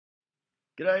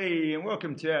G'day and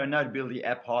welcome to our Notability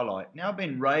app highlight. Now I've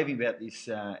been raving about this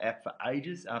app for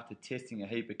ages after testing a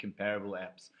heap of comparable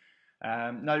apps.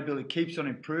 Notability keeps on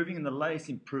improving and the latest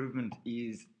improvement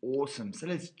is awesome. So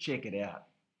let's check it out.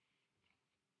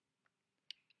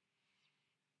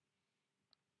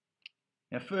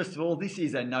 Now first of all, this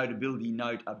is a Notability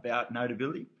note about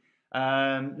Notability.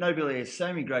 Notability has so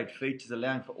many great features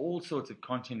allowing for all sorts of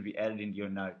content to be added into your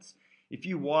notes. If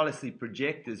you wirelessly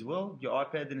project as well your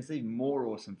iPad, then it's even more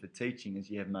awesome for teaching as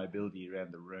you have mobility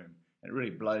around the room. It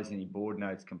really blows any board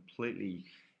notes completely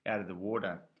out of the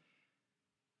water.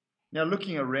 Now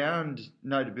looking around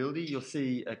Notability, you'll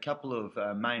see a couple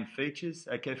of main features.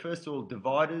 Okay, first of all,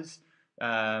 dividers,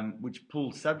 which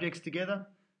pull subjects together,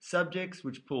 subjects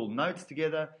which pull notes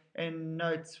together, and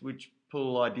notes which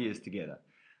pull ideas together.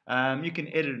 You can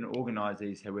edit and organise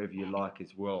these however you like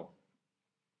as well.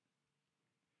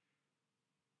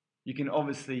 You can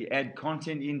obviously add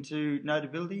content into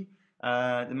Notability.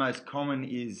 The most common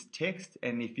is text,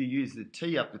 and if you use the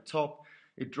T up the top,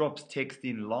 it drops text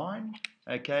in line,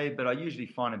 okay, but I usually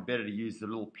find it better to use the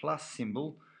little plus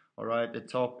symbol, all right, at the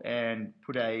top and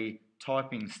put a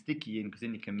typing sticky in because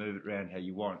then you can move it around how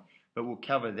you want. But we'll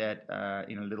cover that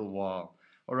in a little while.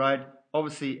 All right,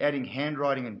 obviously adding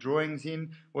handwriting and drawings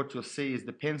in, what you'll see is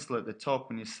the pencil at the top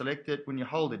when you select it. When you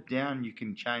hold it down, you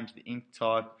can change the ink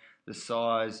type, the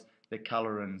size, the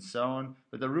colour and so on.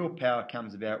 But the real power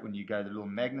comes about when you go to the little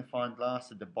magnifying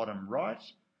glass at the bottom right.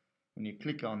 When you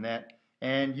click on that,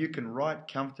 and you can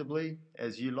write comfortably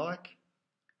as you like.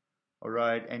 All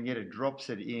right, and yet it drops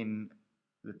it in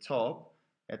the top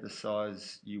at the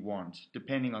size you want,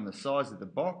 depending on the size of the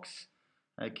box,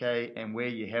 okay, and where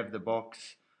you have the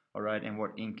box, all right, and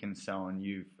what ink and so on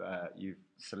you've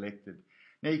selected.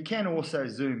 Now you can also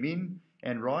zoom in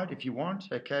and write if you want,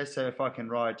 okay, so if I can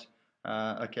write,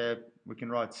 okay, we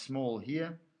can write small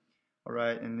here, all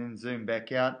right, and then zoom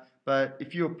back out, but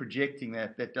if you're projecting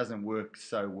that, that doesn't work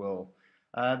so well.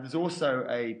 There's also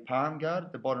a palm guard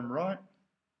at the bottom right,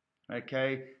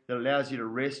 okay, that allows you to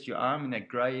rest your arm in that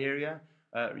grey area,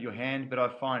 your hand, but I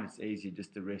find it's easier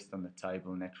just to rest on the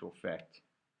table in actual fact.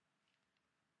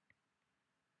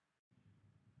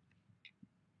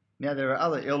 Now there are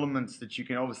other elements that you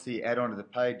can obviously add onto the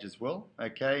page as well,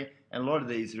 okay, and a lot of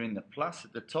these are in the plus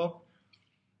at the top.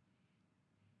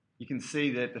 You can see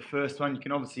that the first one, you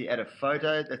can obviously add a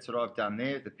photo, that's what I've done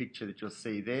there, the picture that you'll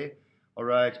see there.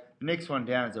 Alright, the next one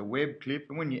down is a web clip,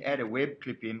 and when you add a web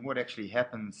clip in, what actually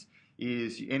happens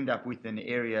is you end up with an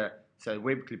area, so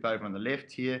web clip over on the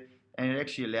left here, and it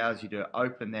actually allows you to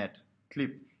open that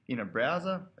clip in a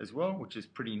browser as well, which is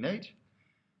pretty neat.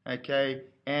 Okay,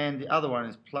 and the other one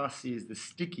is plus is the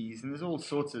stickies, and there's all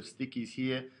sorts of stickies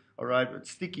here. Alright, but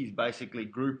stickies basically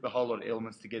group a whole lot of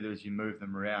elements together as you move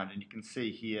them around, and you can see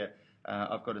here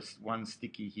I've got one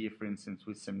sticky here, for instance,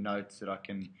 with some notes that I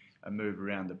can move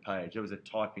around the page. That was a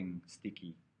typing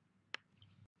sticky.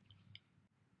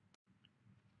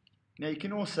 Now you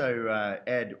can also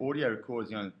add audio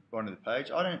recordings onto the page.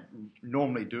 I don't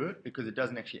normally do it because it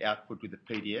doesn't actually output with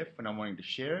a PDF when I'm wanting to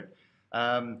share it.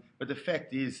 But the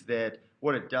fact is that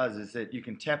what it does is that you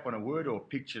can tap on a word or a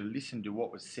picture to listen to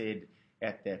what was said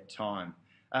at that time.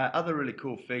 Other really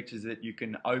cool features that you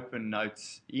can open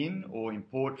notes in or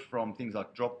import from things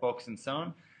like Dropbox and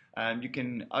so on. You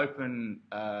can open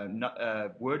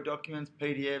Word documents,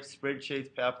 PDFs, spreadsheets,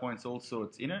 PowerPoints, all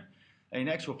sorts in it. In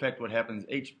actual fact, what happens,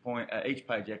 each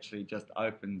page actually just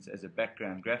opens as a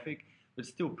background graphic, but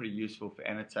still pretty useful for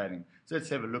annotating. So let's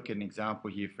have a look at an example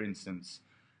here, for instance.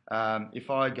 If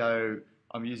I go,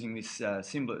 I'm using this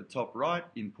symbol at the top right,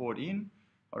 import in,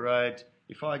 all right.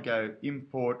 If I go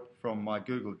import from my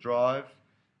Google Drive,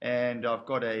 and I've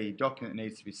got a document that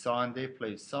needs to be signed there,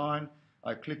 please sign,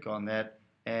 I click on that,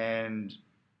 and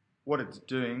what it's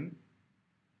doing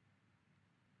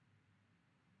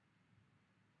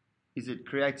is it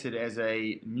creates it as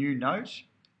a new note,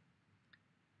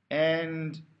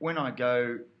 and when I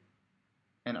go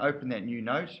and open that new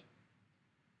note,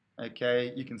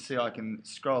 okay, you can see I can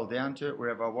scroll down to it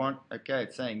wherever I want. Okay,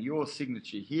 it's saying your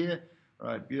signature here. All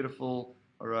right, beautiful.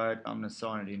 All right, I'm going to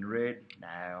sign it in red. No,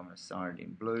 I'm going to sign it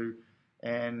in blue.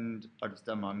 And I've just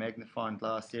done my magnifying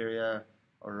glass area.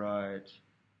 All right,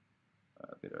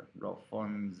 a bit of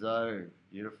Rolfonzo.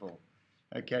 Beautiful.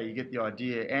 Okay, you get the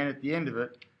idea. And at the end of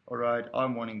it, all right,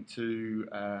 I'm wanting to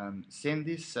send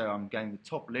this. So I'm going to the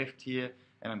top left here,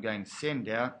 and I'm going send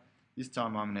out. This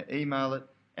time I'm going to email it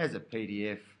as a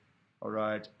PDF.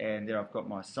 Alright, and there I've got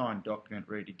my signed document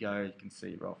ready to go. You can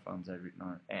see Rolfonzo written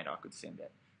on it, and I could send that,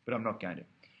 but I'm not going to.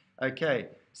 Okay,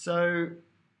 so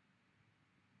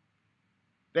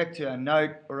back to our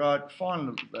note. All right,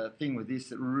 final thing with this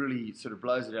that really sort of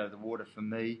blows it out of the water for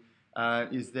me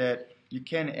is that you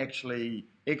can actually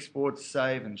export,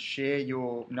 save, and share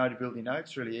your Notability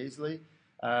notes really easily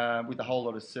with a whole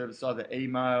lot of service, either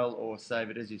email or save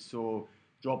it, as you saw,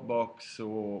 Dropbox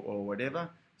or whatever.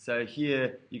 So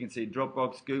here you can see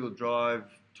Dropbox, Google Drive,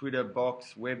 Twitter,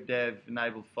 Box, WebDAV,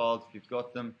 enabled files if you've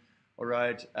got them, all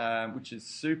right, which is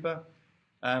super.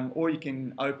 Or you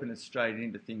can open it straight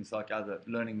into things like other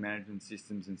learning management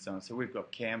systems and so on. So we've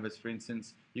got Canvas, for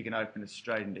instance. You can open it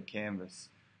straight into Canvas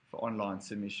for online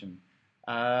submission.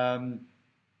 The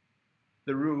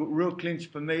real clinch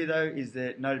for me, though, is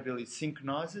that Notability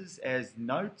synchronizes as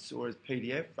notes or as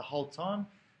PDF the whole time.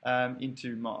 I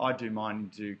do mine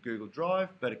into Google Drive,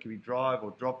 but it can be Drive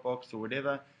or Dropbox or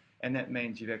whatever, and that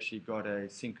means you've actually got a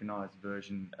synchronized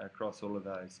version across all of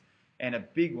those. And a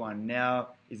big one now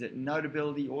is that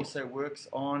Notability also works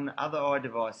on other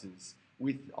iDevices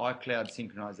with iCloud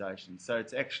synchronization. So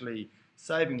it's actually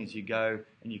saving as you go,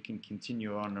 and you can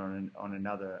continue on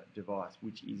another device,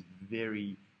 which is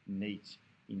very neat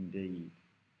indeed.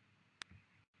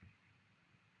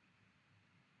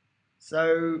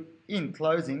 So in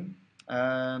closing,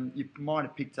 you might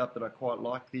have picked up that I quite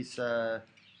like this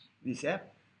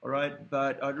app, all right,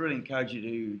 but I'd really encourage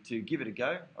you to give it a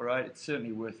go, all right, it's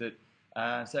certainly worth it.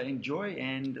 So enjoy,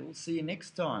 and we'll see you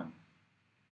next time.